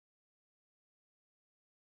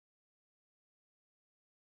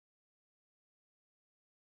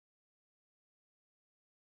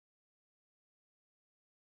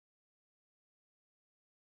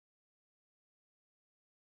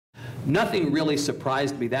nothing really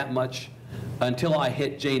surprised me that much until I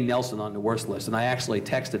hit Jane Nelson on the worst list. And I actually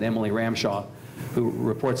texted Emily Ramshaw, who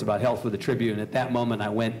reports about health for the Tribune. At that moment, I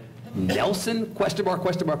went, Nelson? Question mark,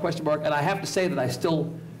 question mark, question mark. And I have to say that I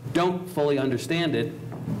still don't fully understand it.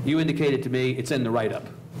 You indicated to me it's in the write-up.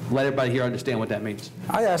 Let everybody here understand what that means.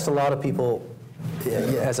 I asked a lot of people,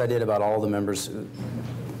 as I did about all the members,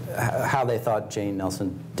 how they thought Jane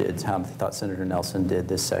Nelson did, how they thought Senator Nelson did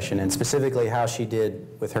this session, and specifically how she did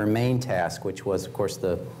with her main task, which was, of course,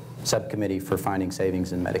 the subcommittee for finding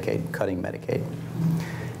savings in Medicaid, cutting Medicaid.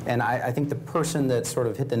 And I think the person that sort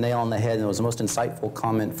of hit the nail on the head and was the most insightful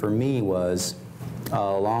comment for me was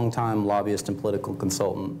a longtime lobbyist and political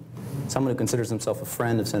consultant, someone who considers himself a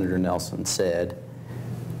friend of Senator Nelson, said,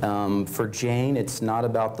 for Jane, it's not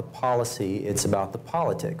about the policy, it's about the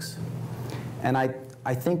politics. And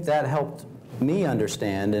I think that helped me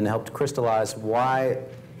understand and helped crystallize why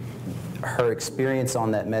her experience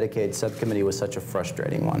on that Medicaid subcommittee was such a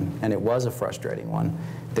frustrating one. And it was a frustrating one.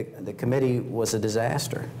 The committee was a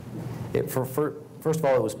disaster. First of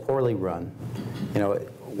all, it was poorly run. You know,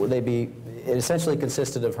 it essentially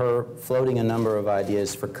consisted of her floating a number of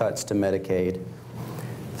ideas for cuts to Medicaid.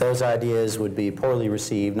 Those ideas would be poorly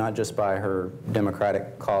received, not just by her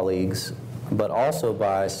Democratic colleagues, but also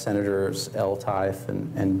by Senators Eltife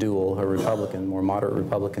and Duell, her Republican, more moderate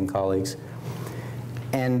Republican colleagues.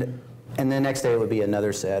 And the next day it would be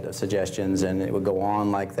another set of suggestions, and it would go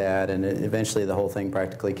on like that, and eventually the whole thing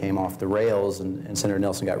practically came off the rails, and Senator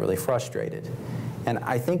Nelson got really frustrated. And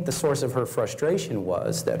I think the source of her frustration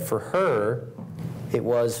was that for her, it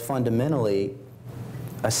was fundamentally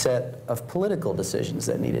a set of political decisions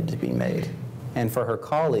that needed to be made. And for her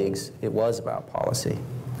colleagues, it was about policy.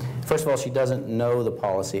 First of all, she doesn't know the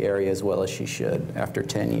policy area as well as she should after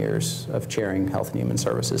 10 years of chairing Health and Human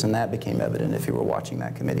Services, and that became evident if you were watching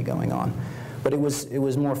that committee going on. But it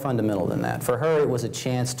was more fundamental than that. For her, it was a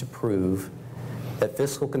chance to prove that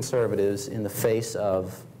fiscal conservatives, in the face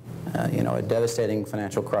of you know, a devastating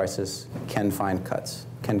financial crisis, can find cuts,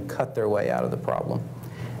 can cut their way out of the problem.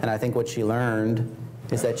 And I think what she learned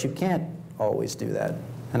is that you can't always do that.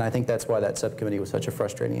 And I think that's why that subcommittee was such a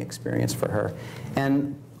frustrating experience for her.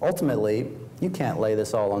 And ultimately, you can't lay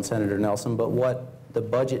this all on Senator Nelson, but what the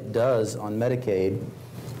budget does on Medicaid,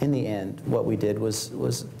 in the end, what we did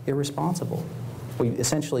was irresponsible. We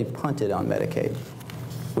essentially punted on Medicaid.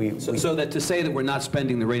 So that to say that we're not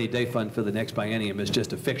spending the rainy day fund for the next biennium is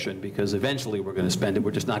just a fiction, because eventually we're going to spend it.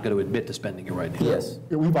 We're just not going to admit to spending it right now. Yes.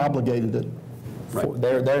 We've obligated it. Right.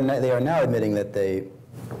 They are now admitting that they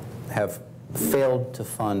have failed to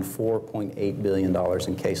fund $4.8 billion in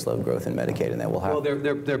caseload growth in Medicaid, and that will happen.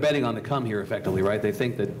 Well, they're betting on the come here, effectively, right? They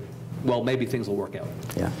think that, well, maybe things will work out.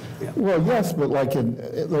 Yeah. Well, yes, but like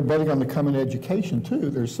they're betting on the come in education, too.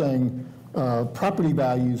 They're saying property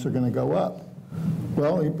values are going to go up.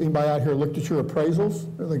 Well, anybody out here looked at your appraisals?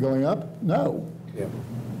 Are they going up? No. Yeah.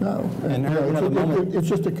 No. And it's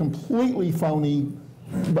just a completely phony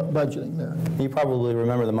budgeting there. You probably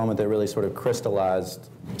remember the moment that really sort of crystallized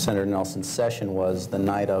Senator Nelson's session was the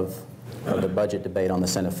night of the budget debate on the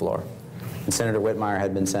Senate floor. And Senator Whitmire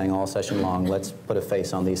had been saying all session long, let's put a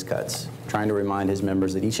face on these cuts, trying to remind his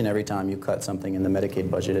members that each and every time you cut something in the Medicaid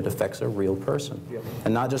budget, it affects a real person. Yep.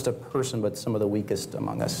 And not just a person, but some of the weakest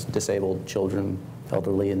among us, disabled children,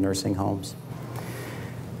 elderly in nursing homes.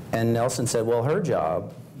 And Nelson said, well, her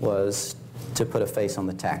job was to put a face on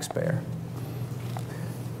the taxpayer.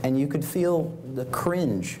 And you could feel the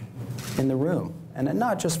cringe in the room. And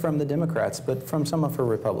not just from the Democrats, but from some of her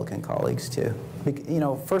Republican colleagues, too. You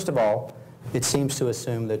know, first of all, it seems to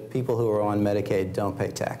assume that people who are on Medicaid don't pay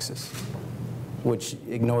taxes, which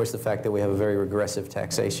ignores the fact that we have a very regressive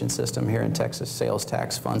taxation system here in Texas. Sales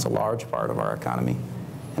tax funds a large part of our economy,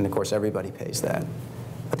 and of course everybody pays that.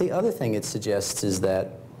 But the other thing it suggests is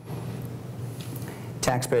that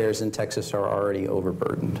taxpayers in Texas are already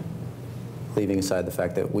overburdened, leaving aside the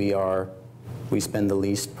fact that we spend the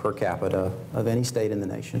least per capita of any state in the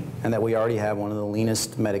nation, and that we already have one of the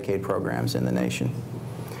leanest Medicaid programs in the nation.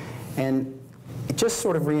 And it just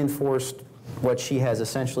sort of reinforced what she has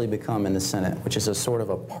essentially become in the Senate, which is a sort of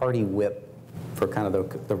a party whip for kind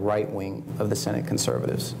of the right wing of the Senate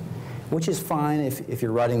conservatives, which is fine if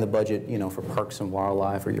you're writing the budget, you know, for parks and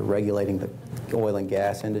wildlife, or you're regulating the oil and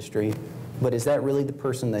gas industry. But is that really the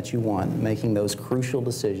person that you want making those crucial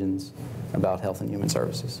decisions about health and human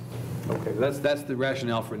services? Okay, that's the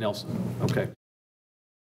rationale for Nelson. Okay.